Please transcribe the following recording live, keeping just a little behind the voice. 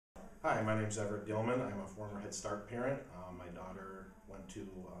Hi, my name's Everett Gilman. I'm a former Head Start parent. My daughter went to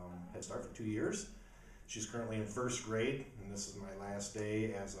Head Start for 2 years. She's currently in first grade, and this is my last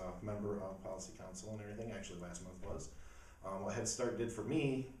day as a member of Policy Council and everything. Actually, last month was. What Head Start did for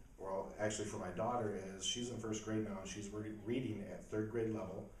me, well, actually for my daughter, is she's in first grade now, and she's reading at third grade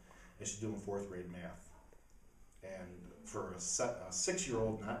level, and she's doing fourth grade math. And for a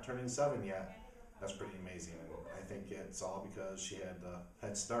 6-year-old not turning 7 yet, that's pretty amazing. And I think it's all because she had the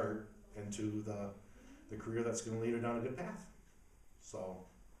head start into the career that's going to lead her down a good path. So,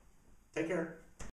 take care.